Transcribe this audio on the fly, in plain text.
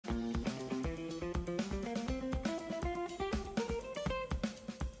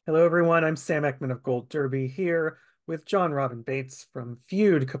Hello, everyone. I'm Sam Eckmann of Gold Derby here with Jon Robin Baitz from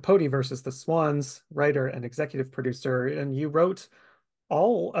Feud, Capote versus the Swans, writer and executive producer. And you wrote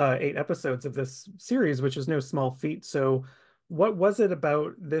all 8 episodes of this series, which is no small feat. So, what was it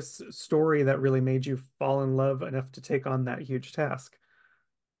about this story that really made you fall in love enough to take on that huge task?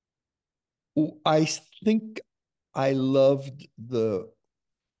 I think I loved the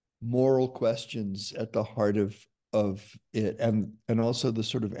moral questions at the heart of it, and also the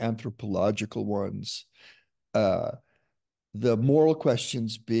sort of anthropological ones. Uh, the moral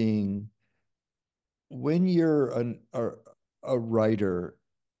questions being when you're a writer,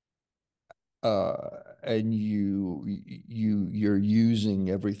 and you're using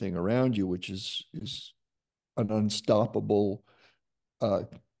everything around you, which is an unstoppable uh,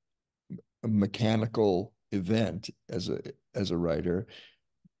 mechanical event as a writer.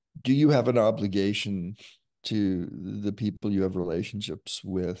 Do you have an obligation to the people you have relationships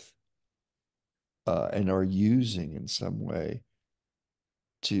with, and are using in some way,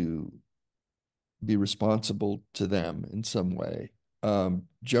 to be responsible to them in some way?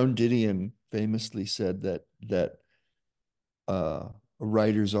 Joan Didion famously said that a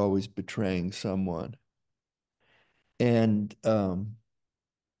writer's always betraying someone, and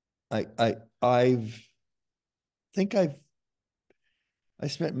I've think I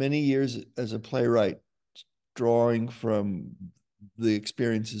spent many years as a playwright drawing from the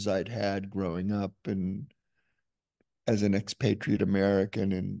experiences I'd had growing up and as an expatriate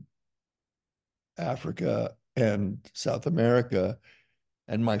American in Africa and South America,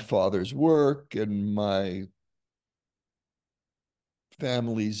 and my father's work and my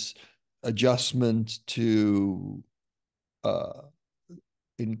family's adjustment to uh,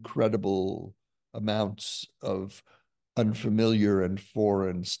 incredible amounts of unfamiliar and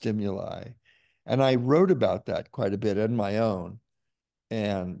foreign stimuli. And I wrote about that quite a bit on my own.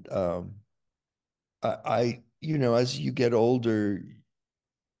 And as you get older,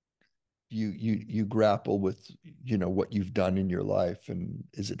 you grapple with, what you've done in your life, and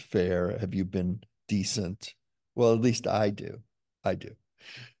is it fair? Have you been decent? Well, at least I do. I do.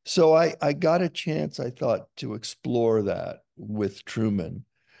 So I got a chance, I thought, to explore that with Truman,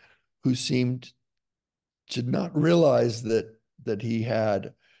 who seemed to not realize that he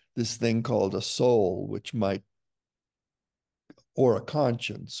had this thing called a soul, which might, or a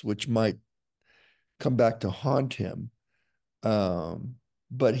conscience, which might come back to haunt him.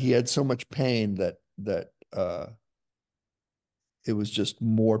 But he had so much pain that it was just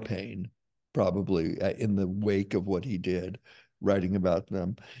more pain, probably, in the wake of what he did, writing about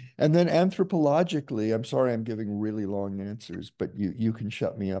them. And then anthropologically, I'm sorry I'm giving really long answers, but you can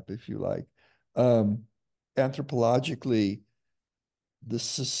shut me up if you like. Um, Anthropologically, the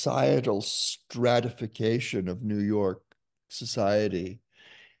societal stratification of New York society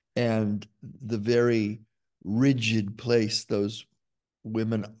and the very rigid place those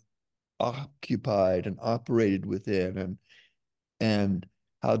women occupied and operated within, and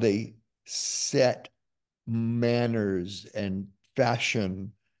how they set manners and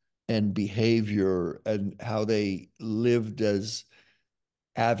fashion and behavior, and how they lived as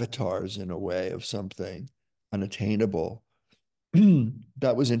avatars in a way of something unattainable.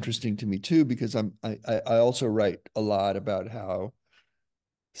 That was interesting to me too, because I also write a lot about how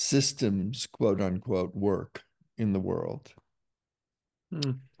systems, quote unquote, work in the world.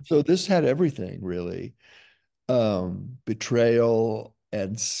 Hmm. So this had everything really. Betrayal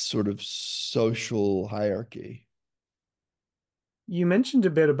and sort of social hierarchy. You mentioned a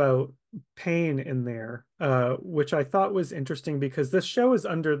bit about pain in there, which I thought was interesting because this show is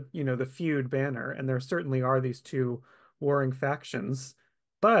under, the feud banner, and there certainly are these two warring factions.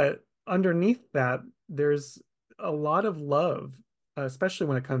 But underneath that, there's a lot of love, especially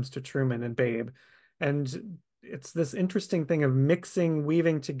when it comes to Truman and Babe. And it's this interesting thing of mixing,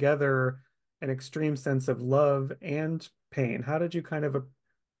 weaving together an extreme sense of love and pain. How did you kind of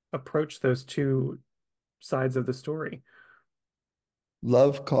approach those two sides of the story?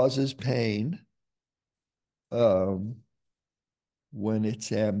 Love causes pain, um, when it's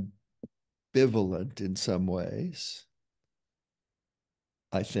ambivalent in some ways,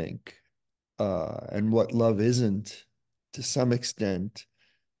 I think. And what love isn't, to some extent,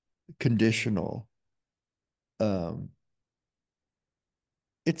 conditional. Um,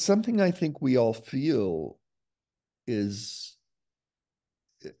 it's something I think we all feel is,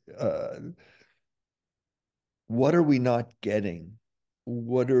 uh, what are we not getting?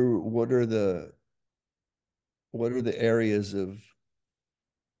 What are the areas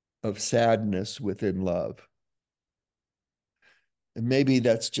of sadness within love? And maybe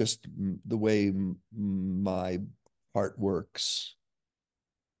that's just the way my heart works.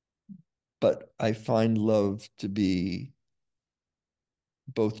 but I find love to be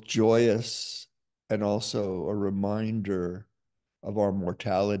both joyous and also a reminder of our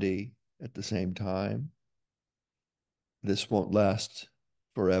mortality at the same time. This won't last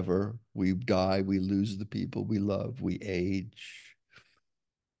forever. We die, we lose the people we love, we age.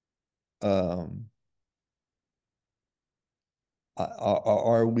 Um,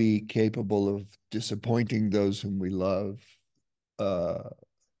 are we capable of disappointing those whom we love uh,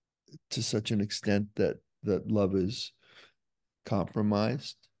 to such an extent that love is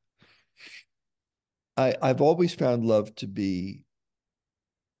compromised? I've always found love to be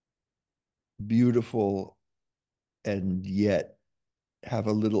beautiful and yet have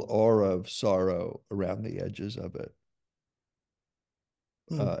a little aura of sorrow around the edges of it.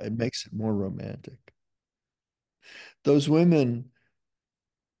 Hmm. It makes it more romantic. Those women,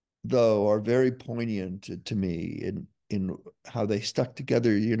 though, are very poignant to me in how they stuck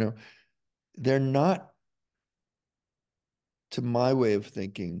together. They're not, to my way of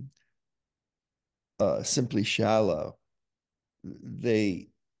thinking, simply shallow. They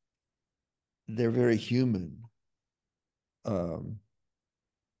they're very human. Um,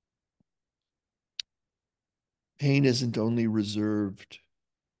 Pain isn't only reserved,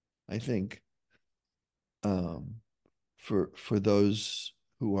 I think, um, for those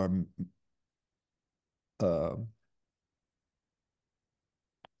who are um,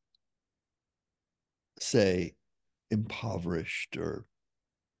 say impoverished, or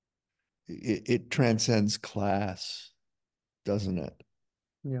it transcends class, doesn't it?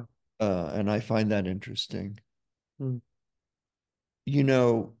 Yeah. And I find that interesting. Hmm. You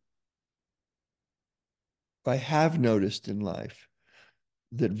know, I have noticed in life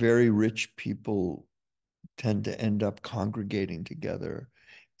that very rich people tend to end up congregating together.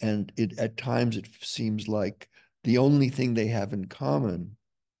 And at times it seems like the only thing they have in common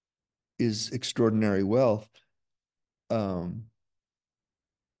is extraordinary wealth. Um,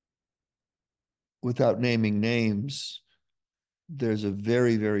 without naming names, there's a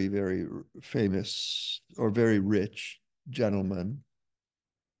very, very, very famous or very rich gentleman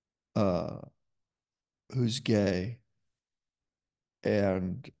uh, who's gay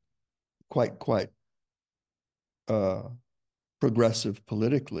and quite uh, progressive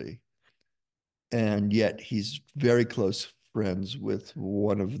politically, and yet he's very close friends with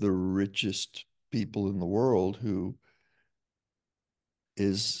one of the richest people in the world who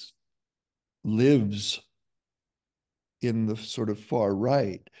is lives in the sort of far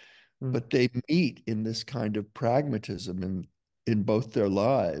right, Hmm. but they meet in this kind of pragmatism in both their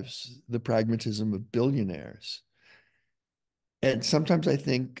lives, the pragmatism of billionaires. And sometimes I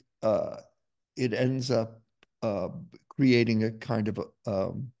think it ends up uh, creating a kind of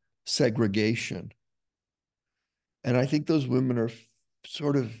segregation. And I think those women are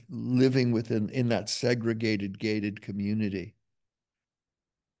sort of living within in that segregated, gated community.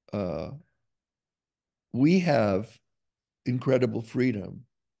 Uh, we have incredible freedom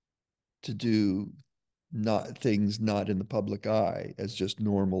to do not things not in the public eye as just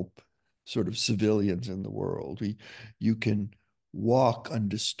normal sort of civilians in the world. You can walk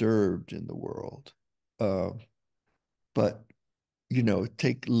undisturbed in the world. Uh, but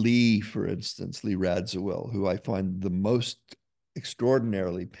take Lee, for instance, Lee Radziwill, who I find the most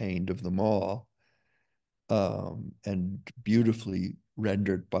extraordinarily pained of them all, and beautifully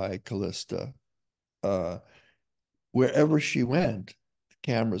rendered by Callista. Uh, Wherever she went, the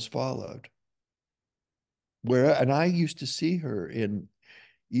cameras followed. And I used to see her in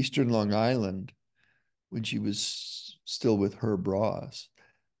Eastern Long Island when she was still with Herb Ross.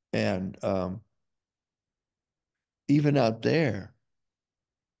 And even out there,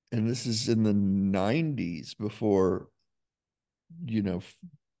 and this is in the 90s before, you know,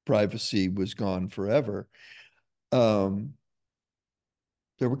 privacy was gone forever, um,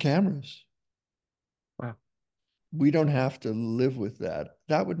 there were cameras. Wow. We don't have to live with that.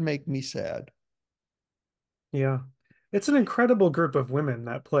 That would make me sad. Yeah. It's an incredible group of women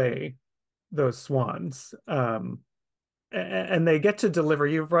that play those swans. And they get to deliver.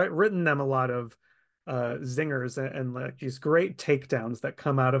 You've written them a lot of zingers and like these great takedowns that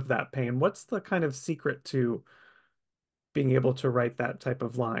come out of that pain. What's the kind of secret to being able to write that type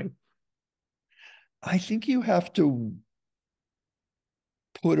of line? I think you have to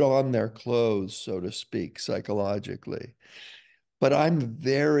put on their clothes, so to speak, psychologically. But I'm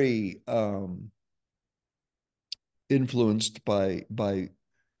very influenced by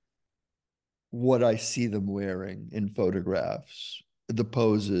what I see them wearing in photographs, the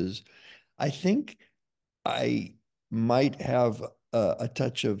poses. I think I might have a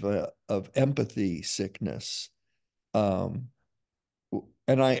touch of empathy sickness. Um,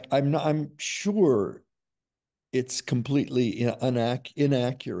 and I'm sure it's completely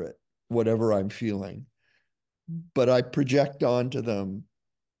inaccurate, whatever I'm feeling, but I project onto them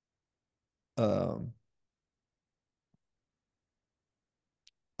um,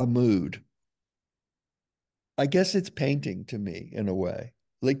 a mood. I guess it's painting to me in a way.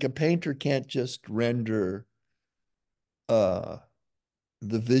 Like a painter can't just render uh,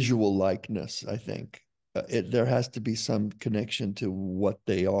 the visual likeness, I think. There has to be some connection to what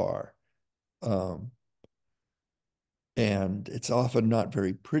they are. Um, and it's often not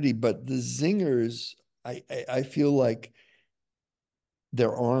very pretty, but the zingers, I feel like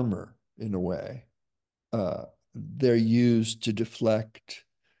they're armor in a way. They're used to deflect,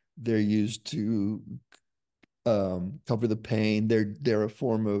 they're used to cover the pain. They're a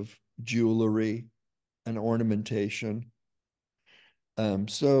form of jewelry and ornamentation.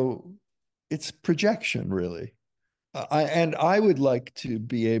 So it's projection, really. I would like to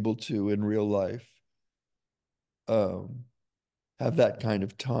be able to in real life um, have that kind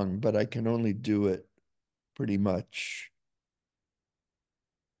of tongue, but I can only do it pretty much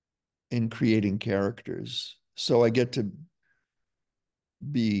in creating characters. So I get to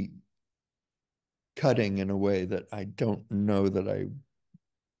be cutting in a way that I don't know that I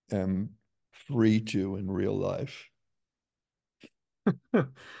am free to in real life.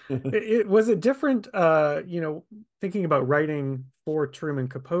 Was it different, thinking about writing for Truman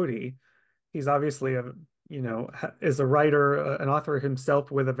Capote? He's obviously is a writer, an author himself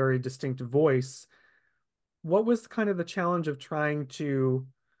with a very distinct voice. What was kind of the challenge of trying to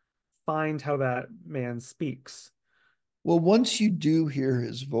find how that man speaks? Well, once you do hear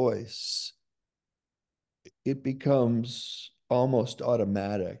his voice, it becomes almost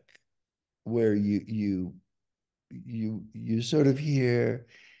automatic where you sort of hear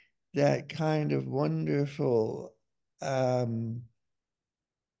that kind of wonderful um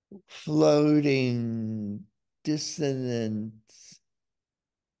floating dissonant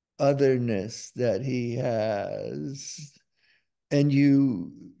otherness that he has. And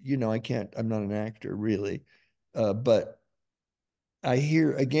I'm not an actor really, but I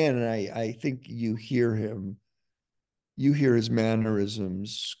hear again, and I think you hear his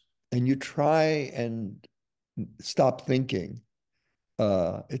mannerisms, and you try and stop thinking.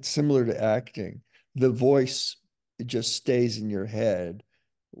 It's similar to acting. The voice, it just stays in your head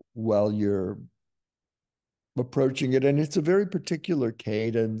while you're approaching it, and it's a very particular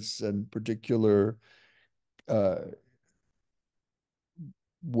cadence and particular uh,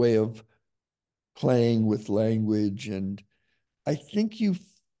 way of playing with language. And I think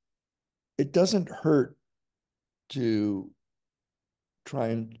it doesn't hurt to try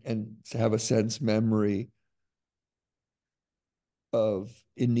and to have a sense memory of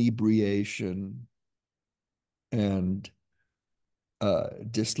inebriation and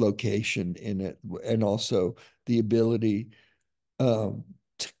dislocation in it, and also the ability um,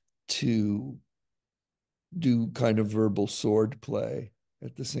 to do kind of verbal sword play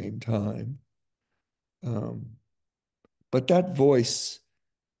at the same time. Um, but that voice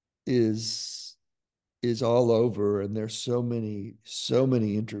is is all over, and there's so many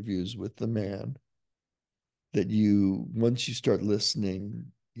interviews with the man that you once you start listening,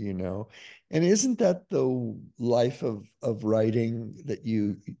 and isn't that the life of writing, that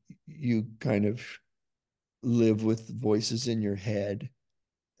you kind of live with voices in your head,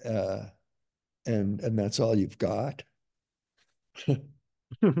 uh and that's all you've got.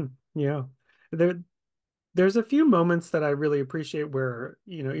 Yeah. There there's a few moments that I really appreciate where,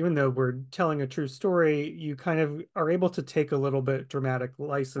 even though we're telling a true story, you kind of are able to take a little bit dramatic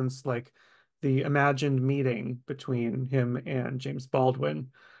license, like the imagined meeting between him and James Baldwin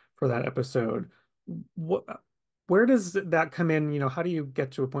for that episode. What, where does that come in? How do you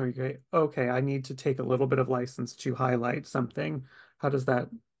get to a point where you go, okay, I need to take a little bit of license to highlight something? How does that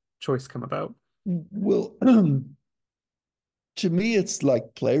choice come about? Well, to me it's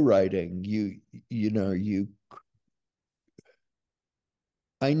like playwriting. You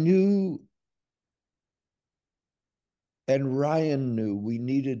I knew, and Ryan knew, we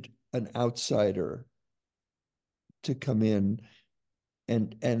needed an outsider to come in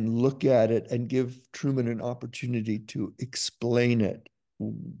and look at it and give Truman an opportunity to explain it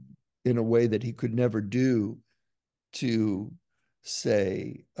in a way that he could never do to,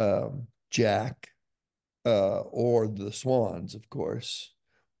 say, Jack, or the Swans, of course.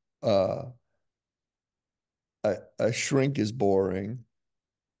 Uh, a shrink is boring,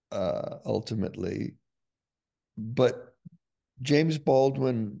 ultimately, but James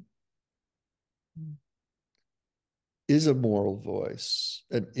Baldwin is a moral voice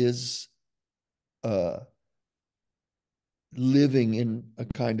and is uh, living in a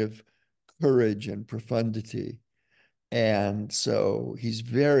kind of courage and profundity. And so he's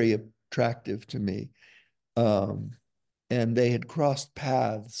very attractive to me. Um, and they had crossed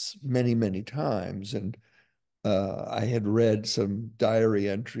paths many, many times. And I had read some diary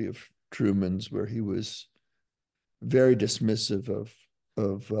entry of Truman's where he was very dismissive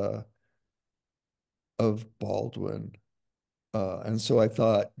of uh, of Baldwin. And so I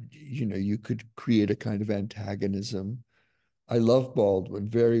thought, you could create a kind of antagonism. I love Baldwin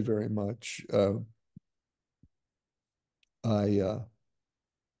very, very much. I,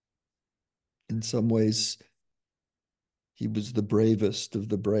 in some ways, he was the bravest of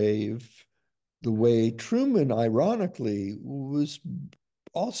the brave. The way Truman, ironically, was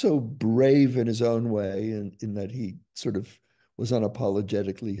also brave in his own way, in that he sort of was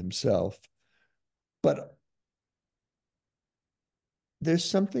unapologetically himself. But there's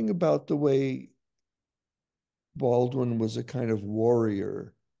something about the way Baldwin was a kind of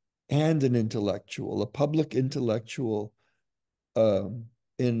warrior and an intellectual, a public intellectual, um,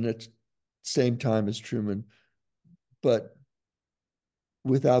 in the same time as Truman, but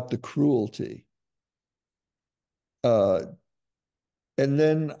without the cruelty. Uh, and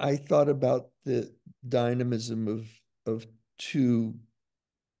then I thought about the dynamism of two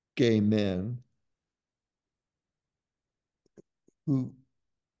gay men who,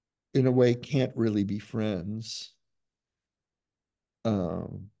 in a way, can't really be friends,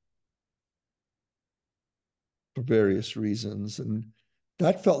 um, for various reasons, and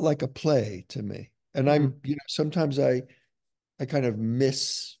that felt like a play to me. And Mm, sometimes I kind of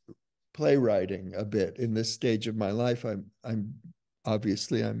miss playwriting a bit in this stage of my life. I'm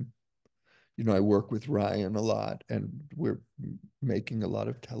obviously I work with Ryan a lot, and we're making a lot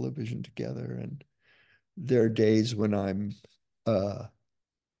of television together. And there are days when I'm uh,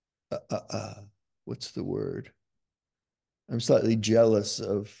 uh, uh, uh what's the word? I'm slightly jealous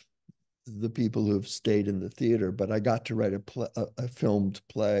of the people who have stayed in the theater, but I got to write a filmed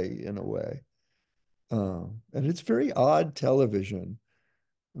play in a way. And it's very odd television.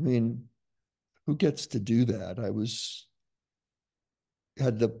 I mean, who gets to do that? I was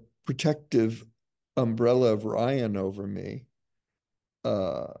had the protective umbrella of Ryan over me,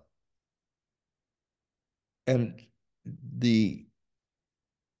 uh, and the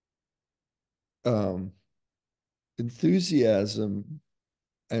um, enthusiasm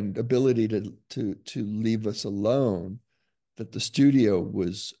and ability to leave us alone that the studio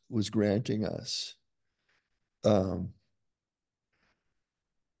was granting us. Um,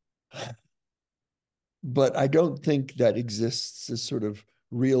 but I don't think that exists as sort of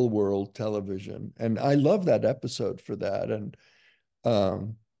real world television. And I love that episode for that. And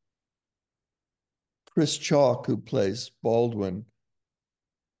um, Chris Chalk, who plays Baldwin,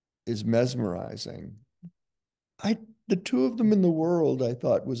 is mesmerizing. I the two of them in the world, I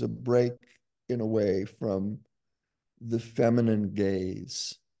thought, was a break in a way from the feminine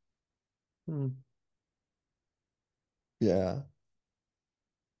gaze. mm. Yeah.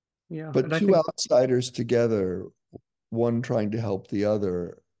 Yeah. But And I two think, outsiders together, one trying to help the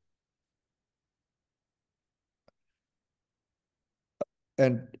other.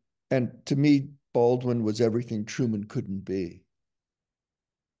 And and to me, Baldwin was everything Truman couldn't be.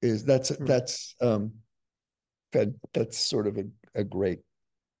 Is mm, that's sort of a great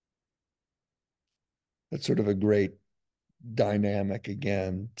that's sort of a great dynamic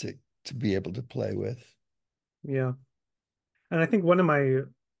again to be able to play with. yeah. And I think one of my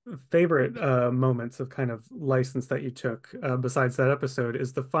favorite moments of kind of license that you took, besides that episode,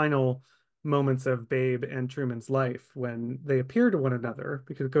 is the final moments of Babe and Truman's life when they appear to one another,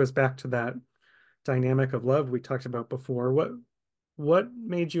 because it goes back to that dynamic of love we talked about before. What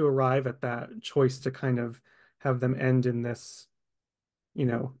made you arrive at that choice to kind of have them end in this, you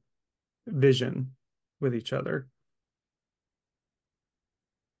know, vision with each other?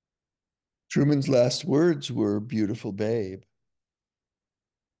 Truman's last words were "beautiful babe."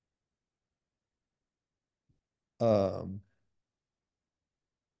 Um,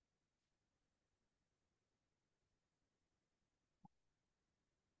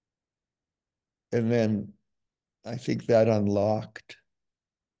 and then I think that unlocked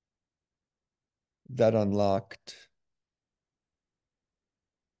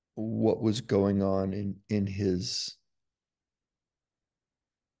what was going on in his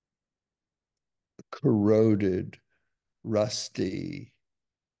corroded, rusty,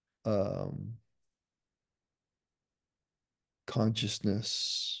 um,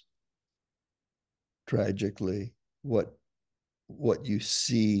 consciousness. Tragically, what you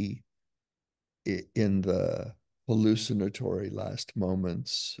see in the hallucinatory last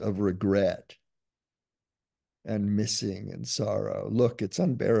moments of regret. and missing and sorrow. Look, it's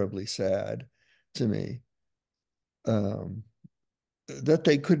unbearably sad to me that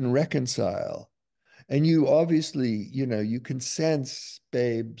they couldn't reconcile. And you obviously, you can sense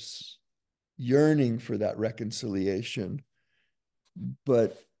Babe's yearning for that reconciliation,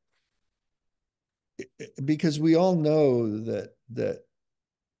 but because we all know that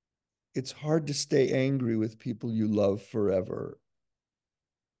it's hard to stay angry with people you love forever.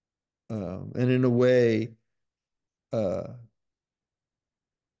 And in a way, uh,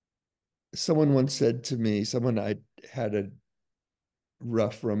 someone once said to me, someone I had a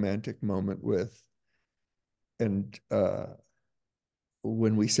rough romantic moment with, and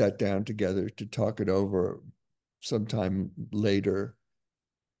when we sat down together to talk it over sometime later,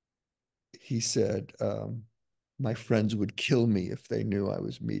 he said, my friends would kill me if they knew I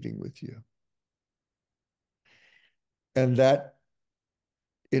was meeting with you. And that,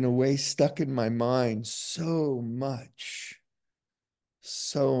 in a way, stuck in my mind so much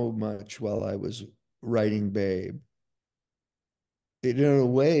while I was writing Babe. It, in a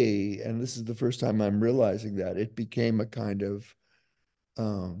way, and this is the first time I'm realizing that, it became a kind of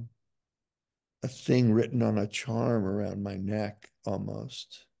um, a thing written on a charm around my neck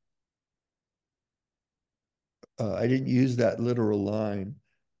almost. I didn't use that literal line,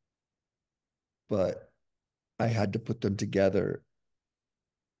 but I had to put them together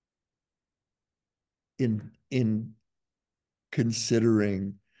in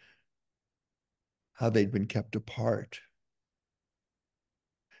considering how they'd been kept apart.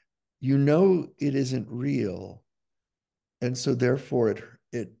 You know it isn't real, and so therefore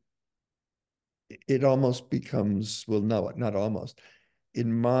it almost becomes, well, no, not almost.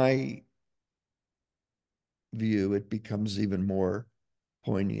 In my view, it becomes even more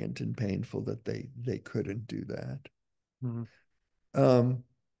poignant and painful that they couldn't do that. Mhm. Um,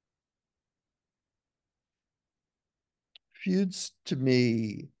 Feuds to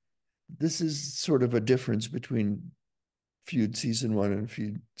me, this is sort of a difference between Feud season one and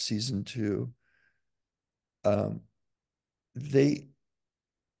Feud season two. Um, they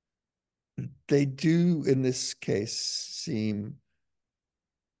they do in this case seem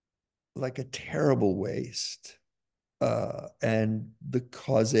like a terrible waste, and the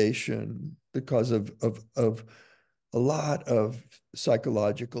cause of a lot of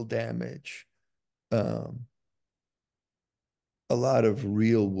psychological damage, um, a lot of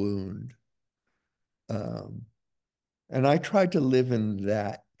real wound. Um, and I tried to live in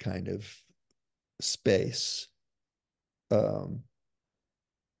that kind of space, um,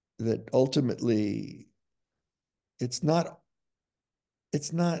 that ultimately it's not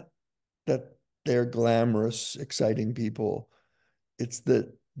it's not that they're glamorous, exciting people. It's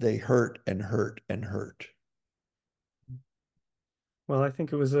that they hurt and hurt and hurt. Well, I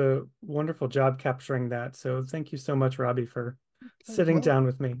think it was a wonderful job capturing that. So thank you so much, Robbie, for sitting Well, down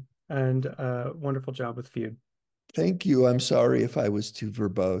with me, and wonderful job with Feud. thank you. I'm sorry if I was too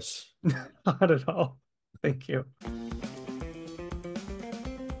verbose. Not at all. Thank you.